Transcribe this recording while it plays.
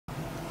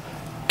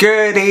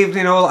Good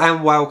evening all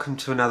and welcome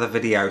to another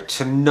video.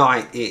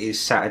 Tonight it is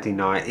Saturday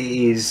night. It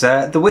is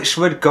the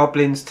Wychwood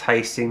Goblins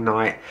Tasting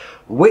Night.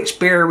 Which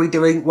beer are we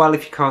doing? Well,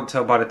 if you can't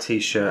tell by the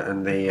t-shirt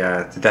and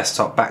the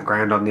desktop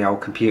background on the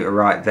old computer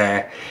right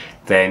there,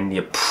 then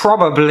you're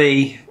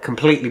probably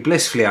completely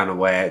blissfully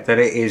unaware that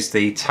it is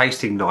the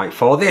tasting night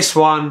for this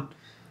one.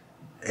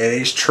 It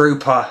is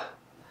Trooper,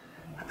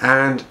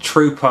 and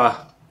Trooper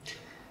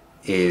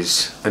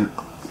is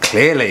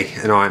clearly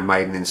an Iron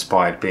Maiden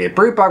inspired beer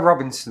brewed by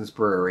Robinson's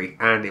Brewery,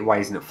 and it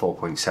weighs in at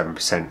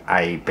 4.7%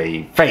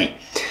 ABV.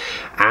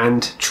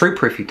 And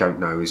Trooper, if you don't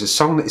know, is a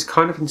song that is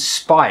kind of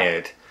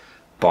inspired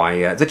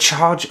by the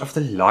charge of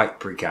the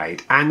Light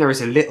Brigade, and there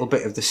is a little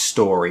bit of the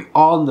story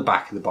on the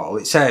back of the bottle.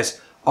 It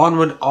says,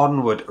 "Onward,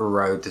 onward,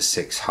 road to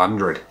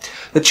 600.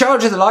 The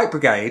charge of the Light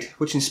Brigade,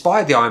 which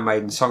inspired the Iron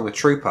Maiden song The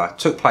Trooper,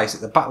 took place at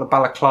the Battle of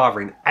Balaclava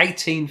in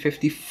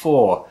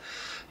 1854.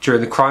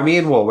 During the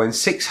Crimean War, when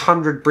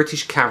 600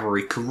 British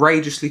cavalry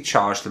courageously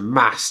charged the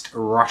massed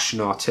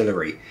Russian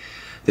artillery.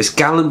 This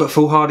gallant but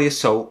foolhardy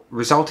assault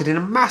resulted in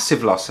a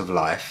massive loss of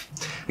life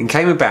and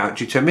came about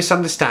due to a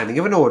misunderstanding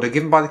of an order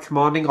given by the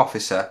commanding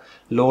officer,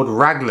 Lord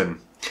Raglan.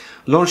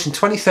 Launched in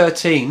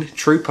 2013,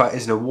 Trooper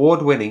is an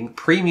award-winning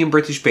premium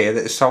British beer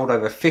that has sold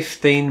over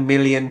 15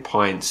 million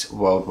pints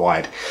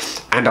worldwide.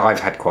 And I've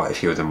had quite a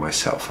few of them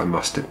myself, I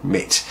must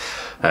admit.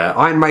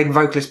 Iron Maiden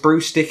vocalist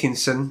Bruce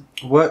Dickinson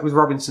worked with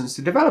Robinsons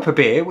to develop a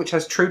beer which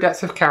has true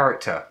depth of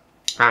character.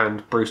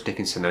 And Bruce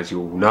Dickinson, as you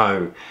all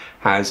know,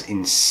 has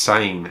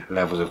insane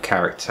levels of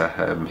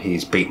character.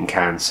 He's beaten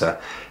cancer.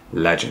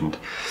 Legend.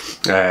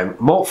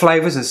 Malt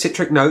flavours and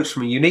citric notes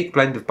from a unique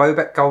blend of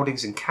Bobek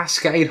Goldings and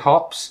Cascade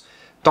hops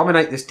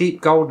dominate this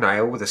deep golden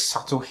ale with a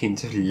subtle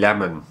hint of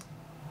lemon.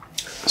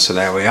 So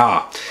there we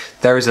are.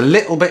 There is a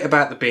little bit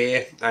about the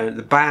beer.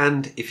 The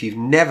band, if you've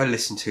never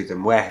listened to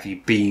them, where have you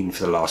been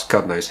for the last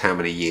God knows how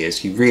many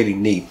years? You really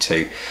need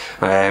to.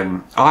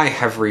 I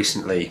have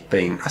recently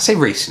been, I say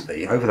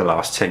recently, over the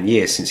last 10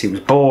 years since he was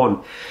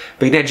born,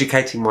 been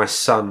educating my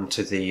son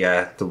to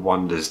the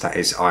wonders that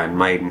is Iron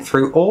Maiden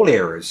through all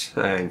eras,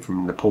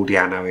 from the Paul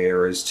Di'Anno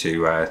eras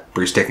to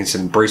Bruce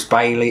Dickinson, Blaze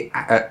Bailey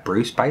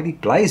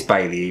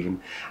even,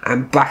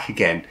 and back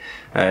again.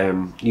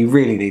 You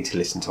really need to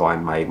listen to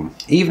Iron Maiden.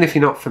 Even if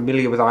you're not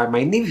familiar with Iron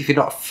Maiden, even if you're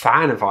not a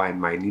fan of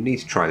Iron Maiden, you need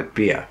to try the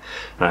beer,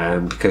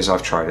 because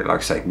I've tried it,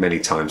 like I say, many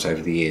times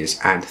over the years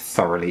and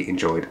thoroughly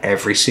enjoyed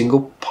every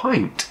single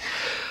pint.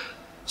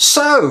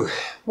 So,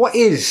 what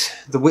is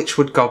the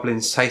Wychwood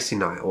Goblins Tasting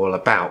Night all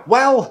about?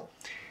 Well,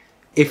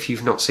 if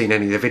you've not seen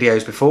any of the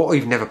videos before or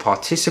you've never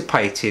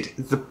participated,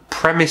 the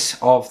premise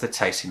of the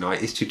tasting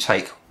night is to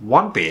take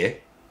one beer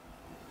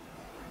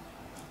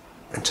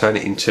and turn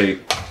it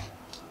into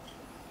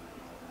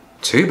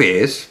two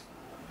beers,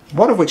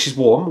 one of which is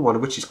warm, one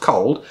of which is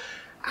cold,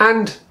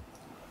 and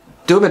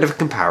do a bit of a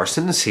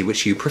comparison and see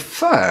which you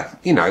prefer,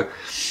 you know.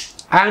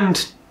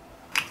 And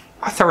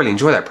I thoroughly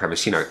enjoy that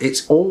premise, you know.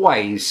 It's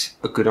always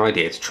a good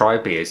idea to try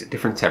beers at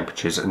different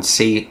temperatures and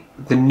see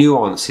the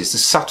nuances, the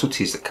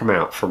subtleties that come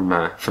out from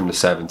the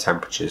serving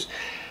temperatures.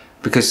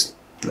 Because,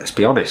 let's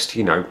be honest,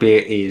 you know,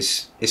 beer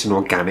is an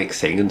organic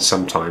thing, and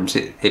sometimes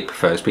it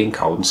prefers being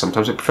cold and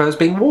sometimes it prefers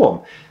being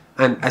warm.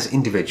 And as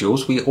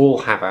individuals, we all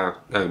have our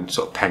own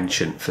sort of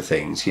penchant for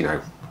things, you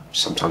know.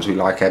 Sometimes we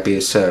like our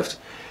beers served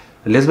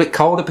a little bit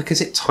colder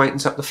because it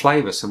tightens up the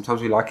flavour.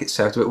 Sometimes we like it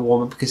served a bit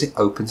warmer because it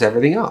opens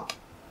everything up.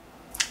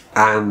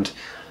 And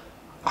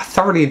I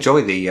thoroughly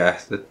enjoy the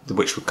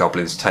Wychwood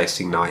Goblins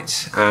Tasting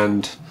Night,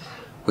 and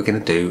we're going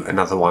to do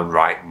another one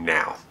right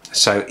now.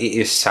 So it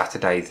is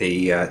Saturday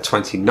the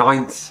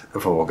 29th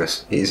of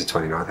August. It is the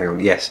 29th, hang on,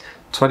 yes,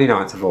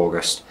 29th of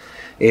August.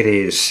 It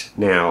is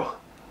now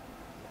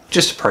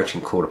just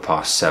approaching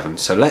 7:15,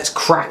 so let's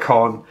crack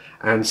on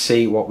and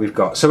see what we've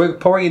got. So we're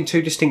pouring in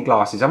two distinct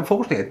glasses.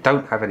 Unfortunately, I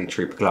don't have any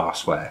Trooper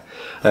glassware.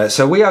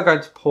 So we are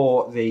going to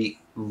pour the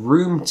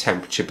room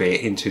temperature beer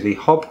into the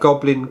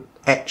Hobgoblin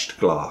etched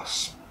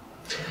glass.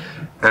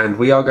 And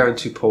we are going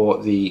to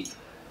pour the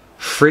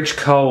fridge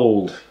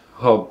cold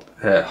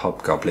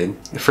Hobgoblin,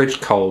 the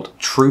fridge cold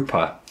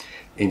Trooper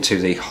into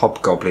the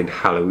Hobgoblin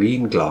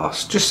Halloween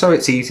glass, just so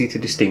it's easy to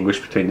distinguish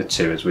between the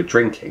two as we're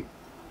drinking.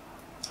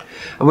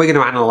 And we're going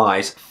to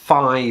analyse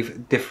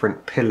 5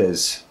 different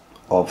pillars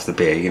of the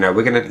beer. You know,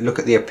 we're going to look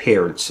at the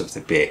appearance of the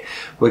beer.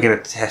 We're going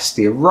to test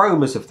the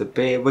aromas of the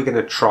beer. We're going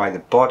to try the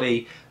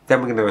body. Then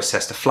we're going to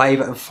assess the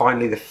flavour and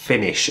finally the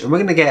finish. And we're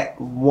going to get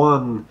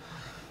one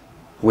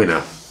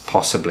winner,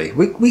 possibly.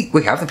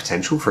 We have the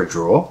potential for a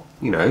draw.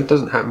 You know, it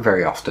doesn't happen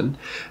very often.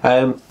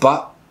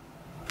 But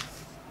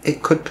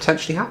it could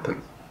potentially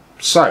happen.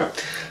 So,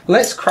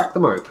 let's crack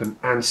them open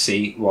and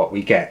see what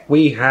we get.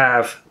 We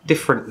have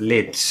different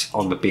lids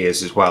on the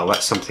beers as well.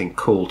 That's something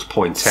cool to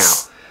point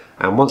out.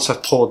 And once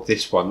I've poured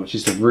this one, which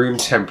is the room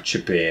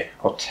temperature beer,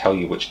 I'll tell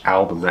you which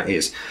album that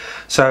is.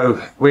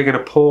 So, we're going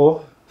to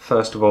pour,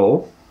 first of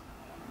all,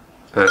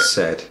 as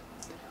said,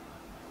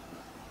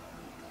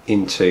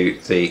 into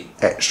the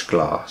etched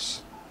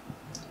glass.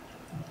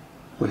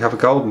 We have a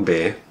golden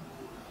beer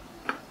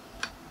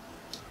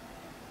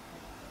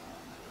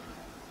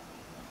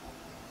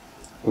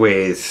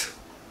with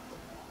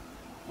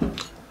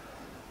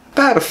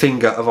about a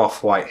finger of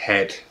off-white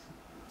head,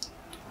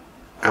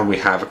 and we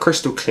have a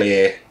crystal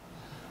clear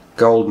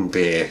golden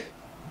beer.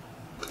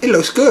 It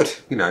looks good,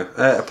 you know.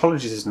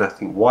 Apologies, there's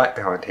nothing white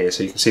behind here,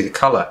 so you can see the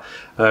colour.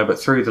 But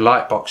through the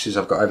light boxes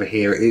I've got over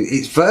here,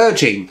 it's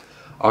verging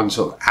on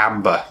sort of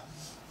amber.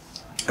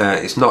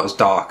 It's not as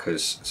dark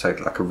as, say,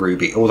 like a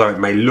ruby, although it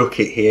may look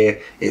it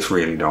here. It's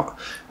really not.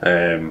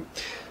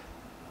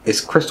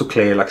 It's crystal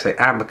clear, like I say,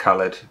 amber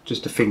coloured,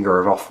 just a finger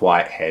of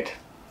off-white head,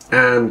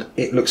 and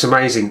it looks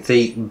amazing.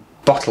 The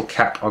bottle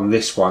cap on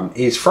this one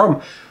is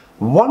from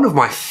one of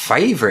my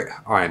favourite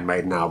Iron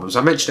Maiden albums.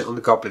 I mentioned it on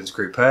the Goblins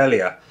group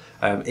earlier.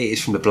 It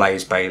is from the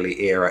Blaze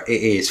Bayley era.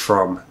 It is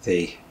from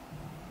the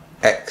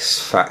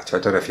X Factor. I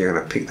don't know if you're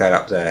going to pick that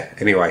up there.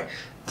 Anyway,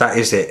 that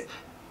is it.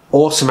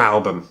 Awesome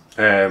album.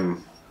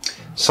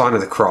 Sign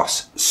of the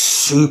Cross.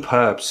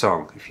 Superb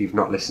song. If you've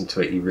not listened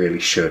to it, you really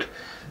should.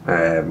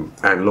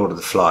 And Lord of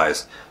the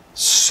Flies.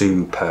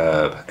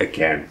 Superb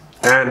again.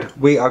 And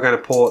we are going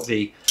to pour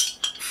the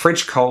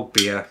fridge cold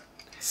beer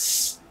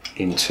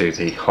into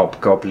the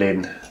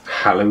Hobgoblin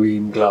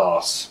Halloween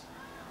glass.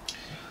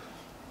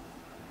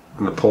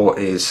 And the port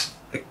is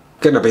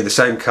going to be the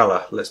same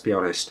colour, let's be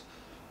honest.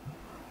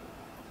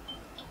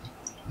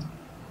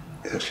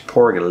 It's actually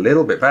pouring a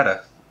little bit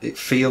better. It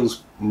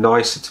feels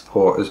nicer to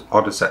pour, as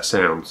odd as that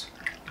sounds.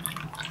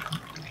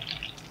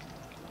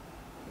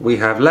 We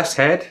have less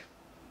head,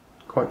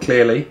 quite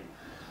clearly.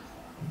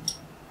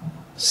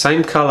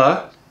 Same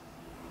colour.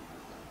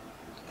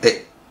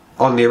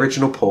 On the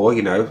original pour,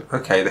 you know,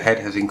 okay, the head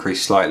has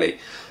increased slightly.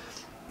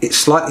 It's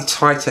slightly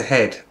tighter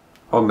head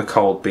on the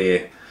cold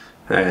beer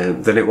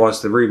than it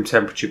was the room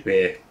temperature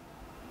beer.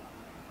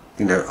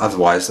 You know,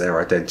 otherwise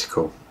they're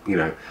identical, you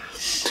know.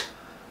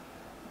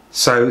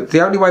 So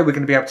the only way we're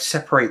going to be able to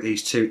separate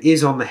these two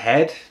is on the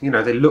head. You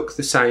know, they look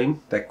the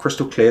same. They're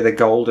crystal clear, they're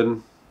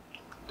golden,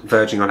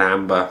 verging on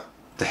amber.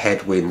 The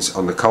head wins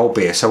on the cold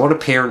beer. So on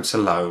appearance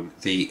alone,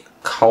 the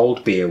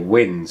cold beer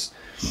wins.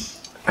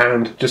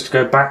 And just to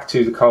go back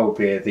to the cold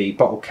beer, the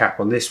bottle cap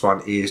on this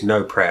one is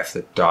No Prayer for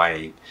the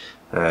Dying,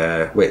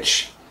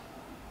 which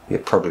you're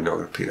probably not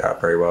going to pick that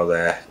up very well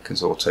there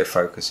because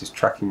autofocus is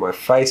tracking my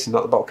face and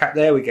not the bottle cap.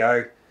 There we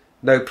go.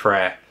 No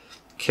Prayer.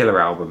 Killer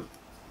album.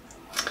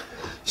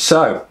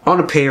 So, on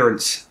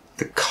appearance,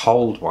 the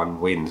cold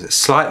one wins. A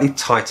slightly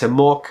tighter,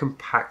 more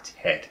compact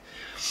head.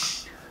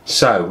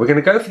 So, we're going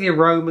to go for the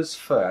aromas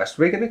first.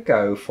 We're going to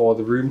go for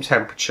the room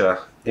temperature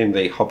in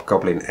the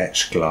Hobgoblin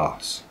etched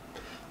glass.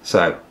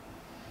 So,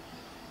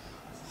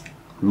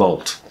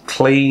 malt.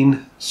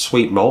 Clean,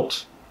 sweet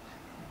malt.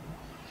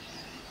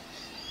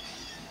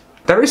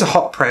 There is a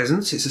hop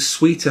presence. It's a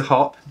sweeter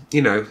hop.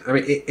 You know, I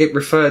mean, it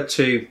referred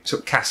to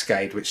sort of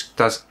Cascade, which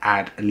does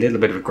add a little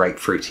bit of a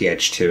grapefruity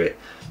edge to it.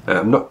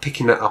 I'm not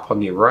picking that up on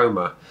the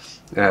aroma.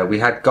 We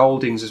had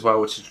Goldings as well,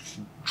 which is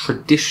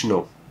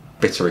traditional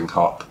bittering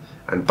hop.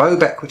 And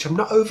Bobek, which I'm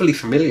not overly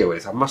familiar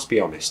with, I must be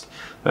honest.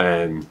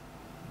 The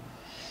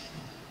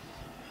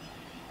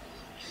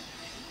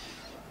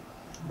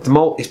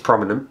malt is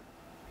prominent.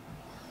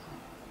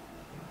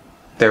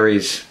 There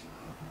is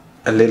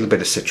a little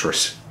bit of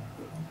citrus.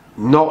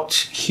 Not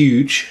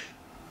huge,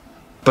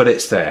 but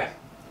it's there.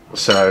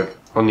 So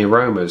on the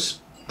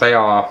aromas, they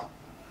are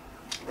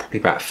probably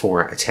about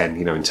 4 out of 10,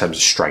 you know, in terms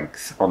of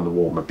strength on the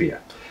warmer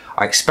beer.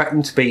 I expect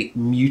them to be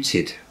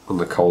muted on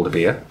the colder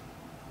beer.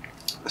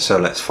 So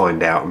let's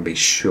find out and be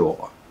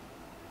sure.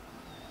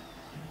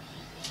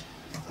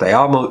 They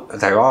are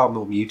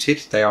more muted.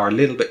 They are a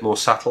little bit more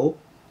subtle.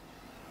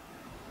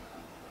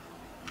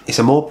 It's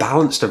a more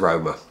balanced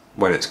aroma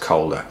when it's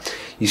colder.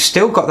 You've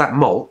still got that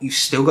malt, you've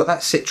still got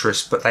that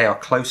citrus, but they are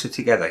closer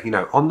together. You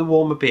know, on the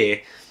warmer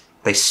beer,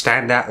 they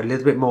stand out a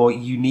little bit more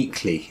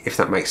uniquely, if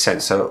that makes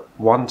sense. So at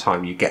one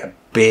time you get a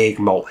big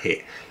malt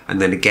hit, and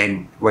then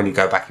again, when you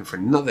go back in for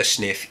another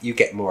sniff, you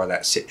get more of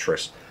that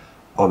citrus.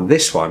 On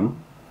this one,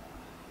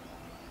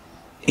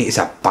 it is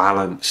a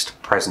balanced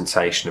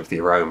presentation of the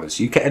aromas.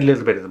 You get a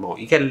little bit of the malt,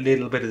 you get a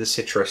little bit of the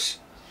citrus,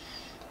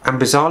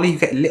 and bizarrely you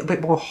get a little bit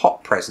more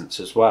hop presence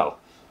as well.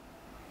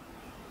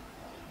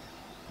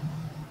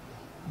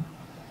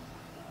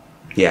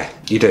 Yeah,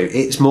 you do.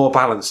 It's more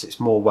balanced, it's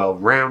more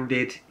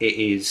well-rounded, it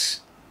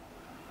is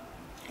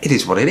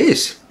what it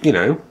is. You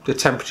know, the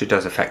temperature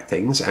does affect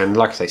things, and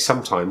like I say,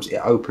 sometimes it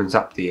opens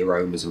up the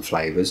aromas and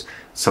flavours,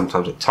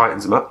 sometimes it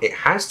tightens them up. It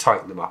has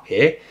tightened them up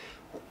here,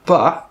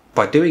 but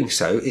by doing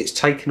so, it's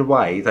taken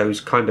away those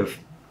kind of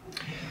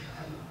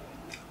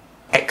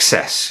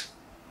excess,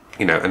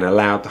 you know, and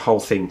allowed the whole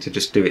thing to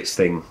just do its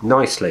thing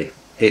nicely.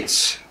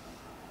 It's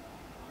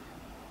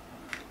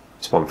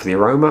one for the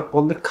aroma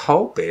on the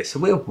cold beer, so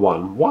we're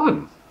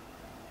 1-1.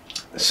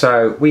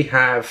 So we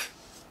have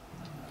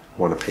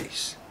one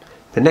apiece.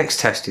 The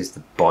next test is the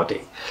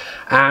body,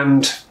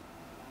 and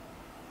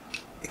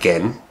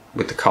again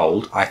with the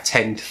cold, I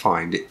tend to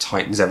find it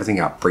tightens everything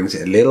up, brings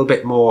it a little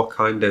bit more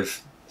kind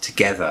of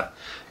together,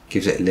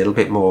 gives it a little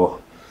bit more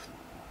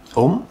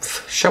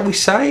oomph, shall we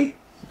say.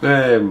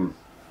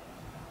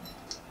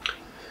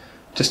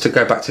 just to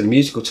go back to the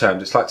musical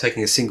terms, it's like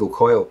taking a single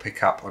coil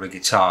pickup on a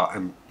guitar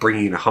and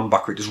bringing in a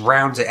humbucker. It just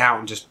rounds it out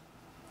and just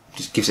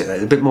gives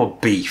it a bit more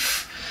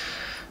beef.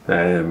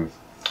 I'm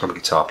a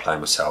guitar player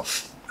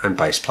myself and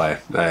bass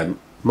player.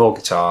 More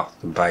guitar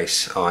than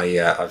bass.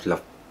 I've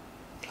loved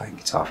playing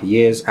guitar for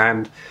years,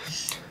 and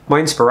my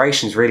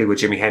inspirations really were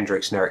Jimi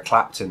Hendrix and Eric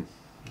Clapton.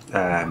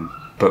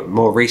 But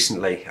more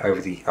recently,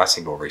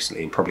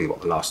 in probably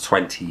the last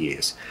 20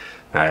 years,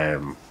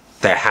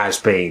 there has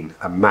been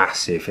a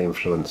massive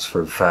influence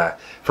from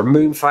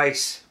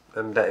Moonface.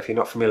 And if you're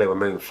not familiar with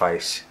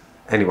Moonface,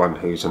 anyone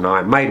who's an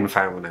Iron Maiden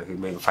fan will know who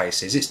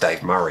Moonface is. It's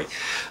Dave Murray,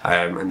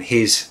 and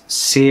his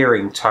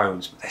searing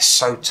tones, but they're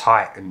so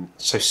tight and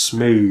so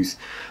smooth,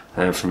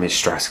 from his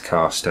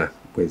Stratocaster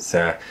with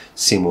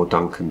Seymour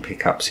Duncan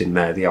pickups in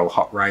there, the old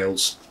hot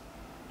rails.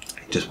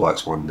 It just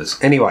works wonders.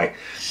 Anyway,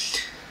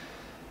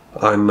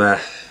 I'm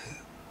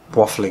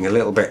waffling a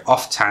little bit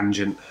off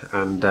tangent,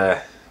 and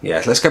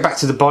yeah, let's go back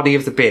to the body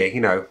of the beer.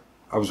 You know,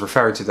 I was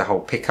referring to the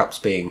whole pickups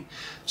being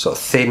sort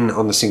of thin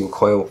on the single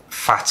coil,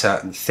 fatter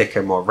and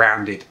thicker, more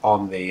rounded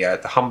on the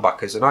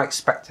humbuckers, and I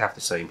expect to have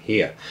the same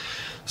here.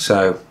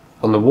 So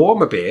on the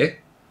warmer beer,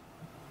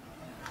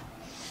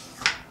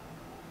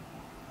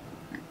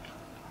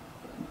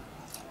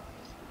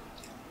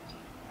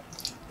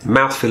 the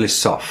mouthfeel is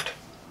soft.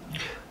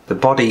 The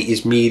body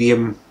is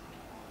medium.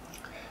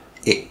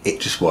 It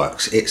just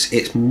works.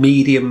 It's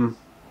medium.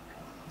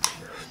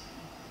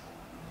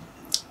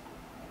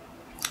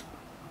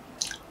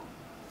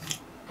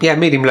 Yeah,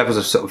 medium levels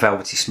of sort of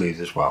velvety smooth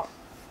as well.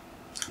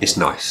 It's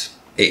nice.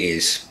 It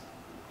is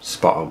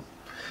spot on.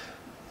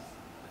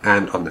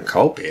 And on the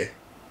cold beer,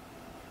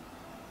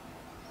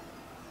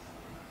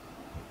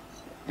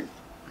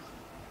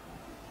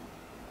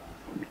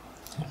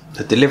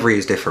 the delivery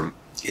is different.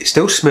 It's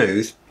still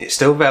smooth, it's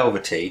still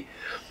velvety,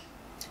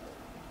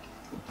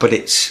 but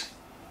it's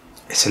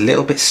a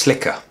little bit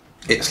slicker.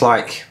 It's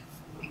like,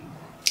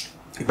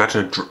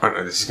 imagine I don't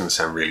know, this is going to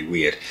sound really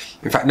weird.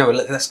 In fact, no,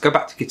 let's go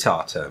back to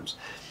guitar terms.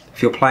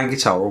 If you're playing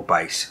guitar or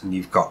bass and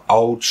you've got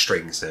old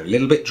strings that are a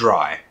little bit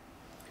dry,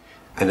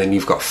 and then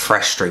you've got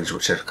fresh strings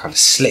which are kind of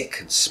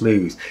slick and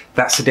smooth,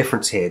 that's the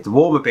difference here. The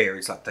warmer beer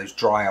is like those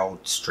dry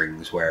old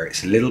strings where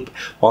it's a little,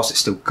 whilst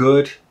it's still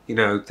good, you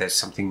know, there's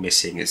something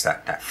missing. It's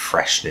that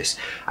freshness,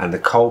 and the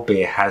cold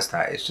beer has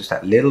that. It's just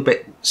that little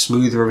bit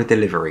smoother of a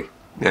delivery.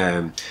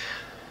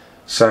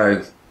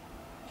 So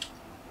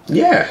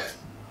yeah,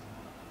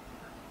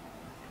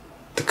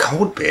 the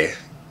cold beer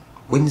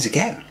wins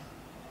again,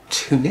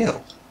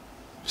 2-0.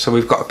 So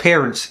we've got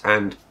appearance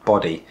and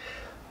body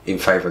in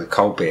favour of the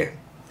cold beer.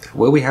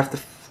 Will we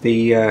have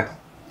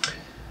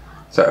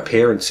so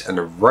appearance and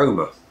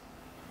aroma?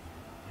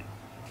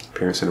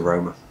 Appearance and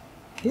aroma.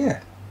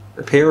 Yeah,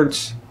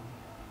 appearance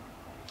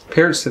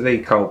to the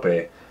cold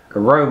beer.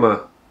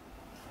 Aroma,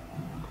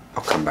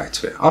 I'll come back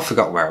to it. I've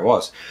forgotten where I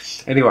was.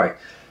 Anyway,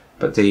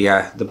 but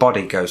the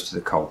body goes to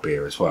the cold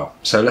beer as well.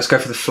 So let's go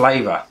for the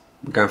flavour.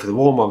 We're going for the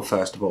warm one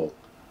first of all.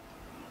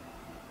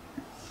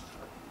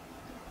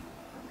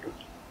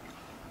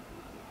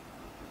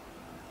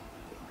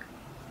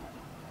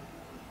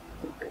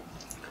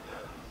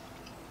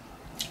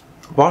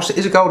 Whilst it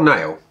is a golden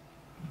ale,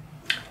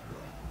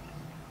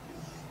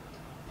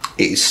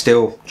 it is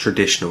still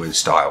traditional in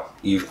style.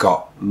 You've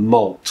got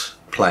malt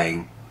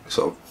playing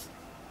sort of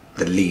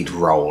the lead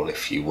role,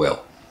 if you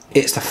will.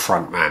 It's the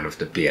front man of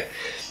the beer.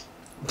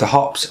 The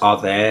hops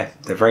are there.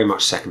 They're very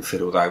much second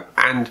fiddle though,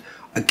 and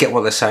I get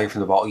what they're saying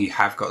from the bottle. You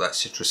have got that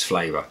citrus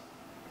flavour.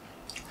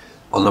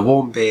 On the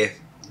warm beer,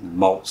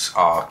 malts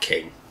are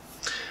king.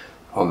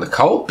 On the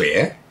cold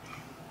beer,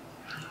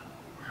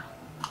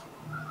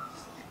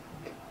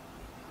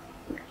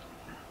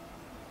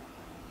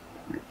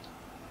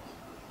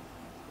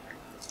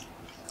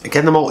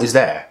 again, the malt is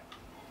there,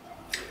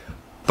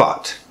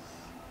 but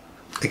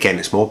again,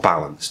 it's more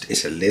balanced.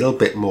 It's a little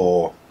bit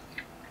more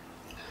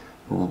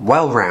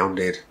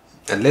well-rounded,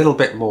 a little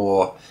bit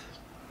more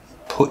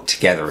put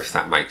together, if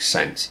that makes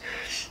sense.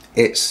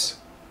 It's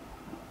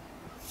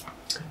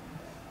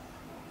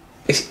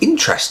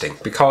interesting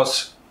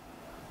because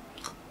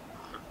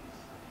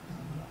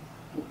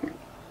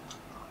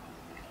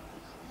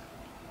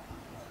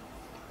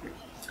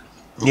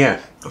yeah,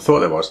 I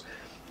thought there was.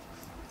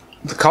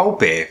 The cold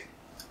beer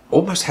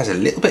almost has a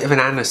little bit of an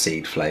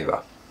aniseed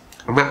flavour,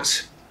 and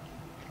that's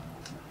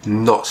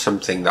not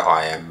something that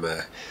I am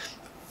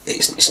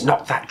it's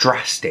not that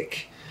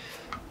drastic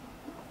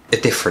a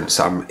difference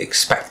I'm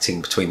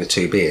expecting between the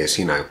two beers.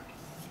 You know,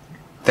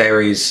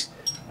 there is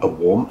a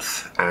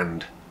warmth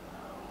and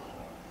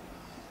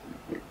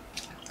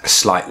a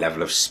slight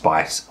level of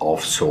spice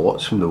of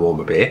sorts from the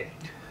warmer beer,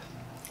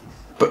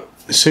 but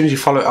as soon as you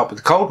follow it up with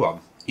the cold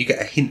one, you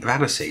get a hint of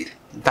aniseed.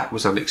 That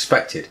was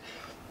unexpected.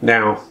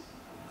 Now,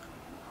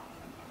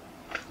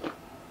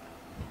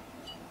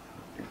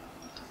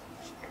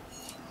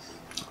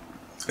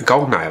 a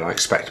golden ale I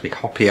expect to be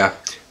hoppier,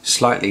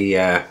 slightly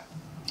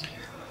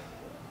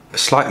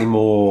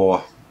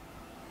more,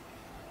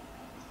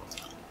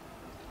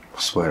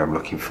 what's the word I'm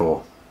looking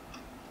for?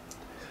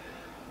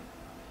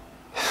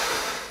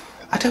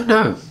 don't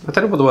know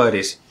what the word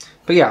is,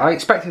 but yeah, I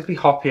expect it to be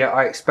hoppier.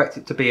 I expect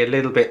it to be a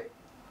little bit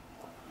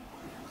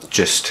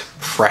just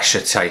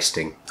fresher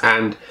tasting,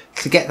 and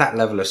to get that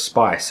level of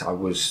spice I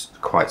was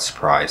quite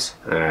surprised.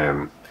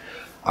 Like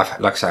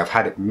I say, I've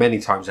had it many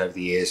times over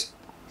the years,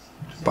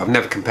 but I've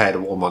never compared a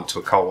warm one to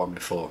a cold one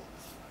before,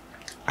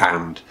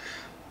 and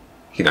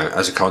you know,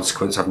 as a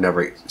consequence, I've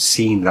never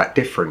seen that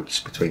difference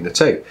between the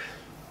two.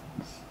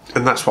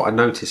 And that's what I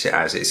notice it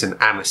as. It's an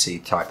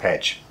aniseed type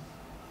edge.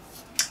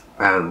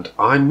 And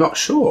I'm not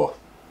sure.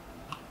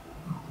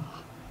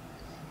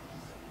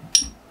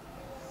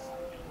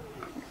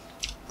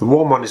 The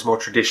warm one is more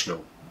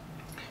traditional.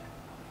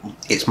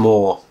 It's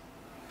more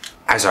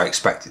as I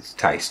expect it to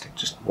taste,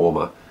 just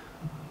warmer.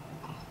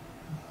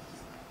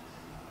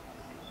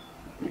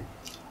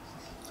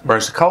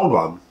 Whereas the cold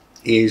one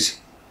is,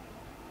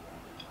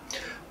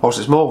 whilst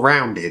it's more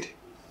rounded,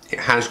 it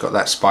has got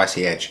that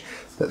spicy edge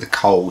that the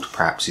cold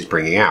perhaps is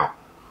bringing out.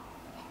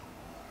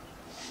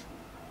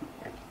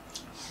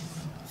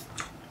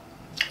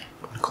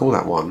 I'm going to call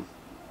that one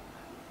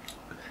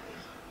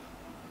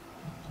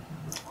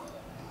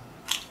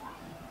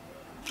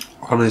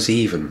Honours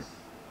Even,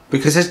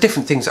 because there's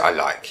different things that I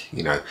like.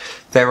 You know,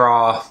 there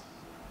are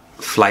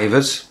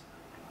flavours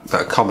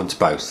that are common to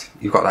both.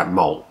 You've got that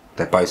malt,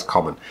 they're both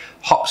common.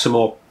 Hops are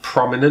more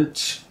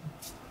prominent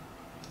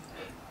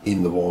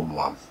in the warm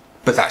one,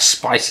 but that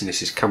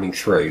spiciness is coming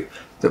through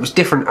that was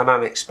different and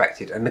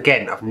unexpected. And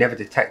again, I've never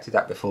detected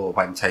that before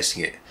when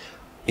tasting it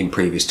in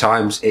previous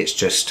times. It's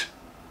just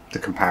the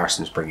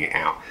comparisons bring it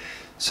out.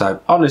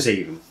 So Honours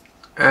Even,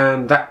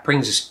 and that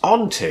brings us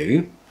on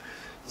to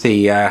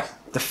the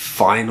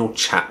final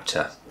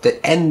chapter,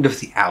 the end of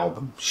the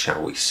album,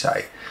 shall we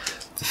say,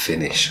 the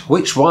finish.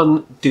 Which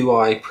one do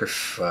I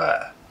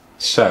prefer?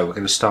 So we're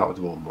going to start with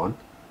the warm one.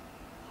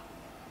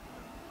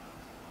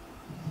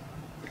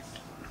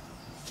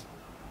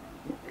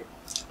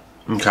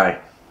 Okay.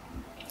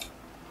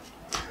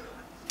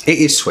 It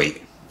is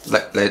sweet.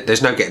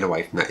 There's no getting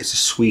away from that. It's a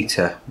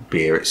sweeter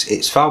beer.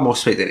 It's far more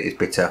sweet than it is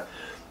bitter.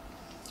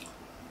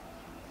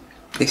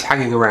 It's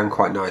hanging around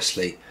quite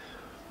nicely.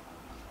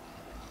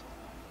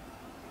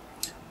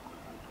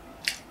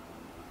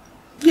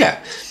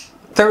 Yeah,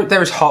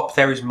 there is hop,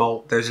 there is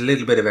malt, there's a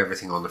little bit of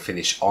everything on the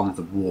finish on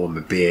the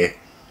warmer beer.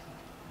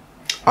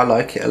 I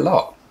like it a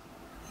lot.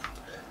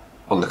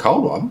 On the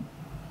cold one,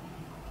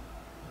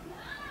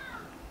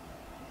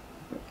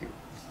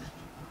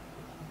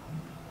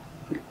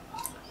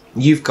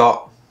 you've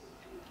got,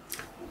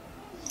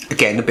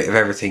 again, a bit of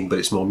everything, but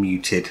it's more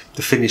muted.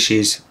 The finish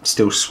is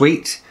still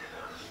sweet.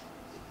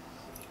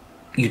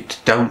 You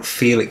don't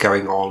feel it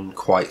going on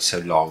quite so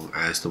long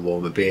as the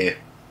warmer beer.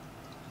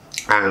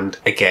 And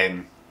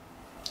again,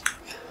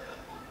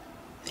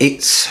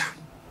 it's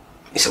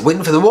a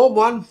win for the warm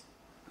one.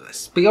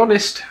 Let's be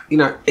honest, you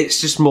know,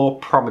 it's just more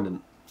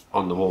prominent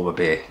on the warmer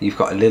beer. You've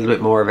got a little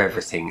bit more of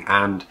everything,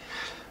 and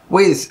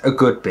with a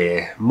good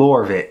beer,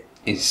 more of it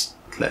is,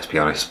 let's be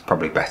honest,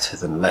 probably better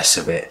than less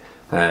of it.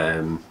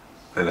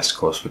 Unless of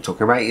course we're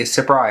talking about your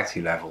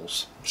sobriety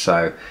levels.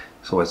 So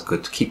it's always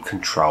good to keep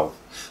control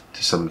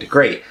to some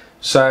degree.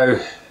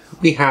 So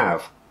we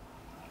have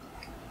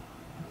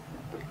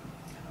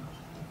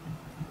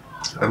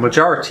a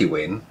majority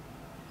win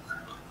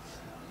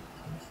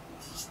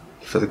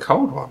for the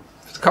cold one.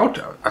 For the cold,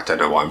 I don't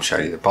know why I'm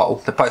showing you the bottle.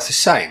 They're both the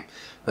same.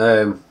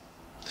 We're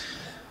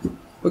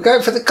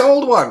going for the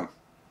cold one.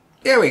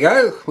 There we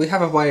go. We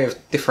have a way of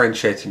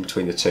differentiating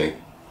between the two.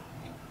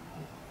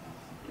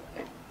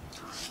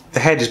 The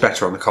head is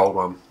better on the cold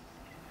one.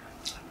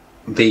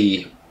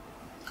 The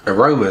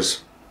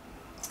aromas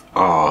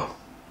are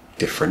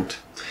different.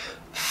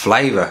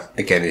 Flavour,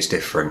 again, is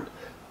different.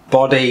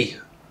 Body,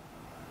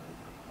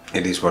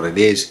 it is what it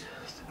is.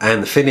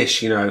 And the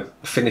finish, you know,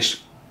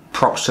 finish,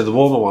 props to the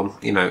warmer one,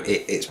 you know,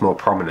 it's more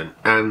prominent.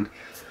 And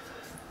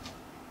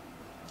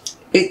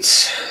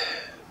it's,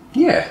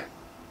 yeah,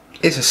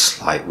 it's a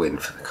slight win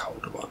for the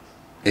colder one.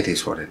 It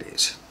is what it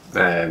is.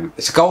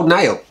 It's a golden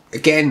ale.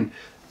 Again,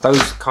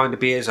 those kind of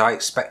beers I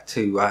expect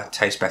to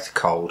taste better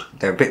cold.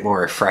 They're a bit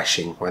more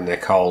refreshing when they're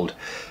cold.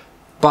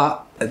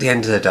 But at the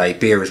end of the day,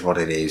 beer is what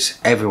it is.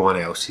 Everyone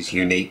else is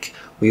unique.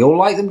 We all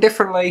like them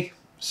differently.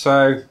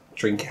 So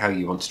drink it how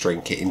you want to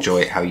drink it.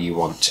 Enjoy it how you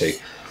want to.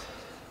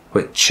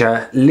 Which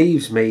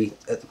leaves me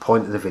at the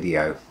point of the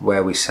video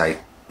where we say,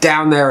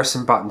 down there are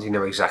some buttons. You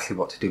know exactly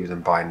what to do with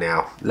them by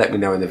now. Let me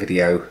know in the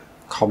video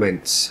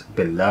comments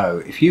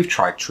below if you've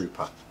tried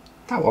Trooper.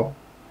 That one.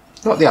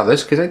 Not the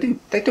others, because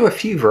they do a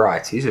few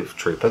varieties of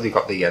Trooper. They've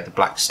got the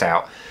black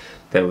stout.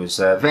 There was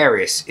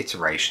various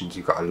iterations.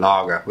 You've got a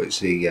lager, which is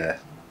the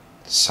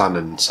Sun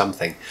and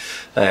something,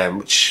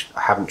 which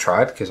I haven't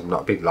tried because I'm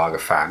not a big lager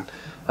fan.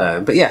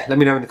 But yeah, let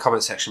me know in the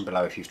comment section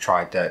below if you've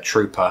tried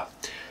Trooper.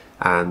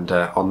 And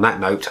on that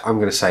note, I'm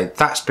going to say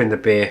that's been the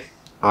beer.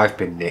 I've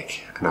been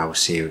Nick, and I will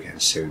see you again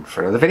soon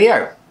for another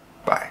video.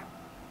 Bye.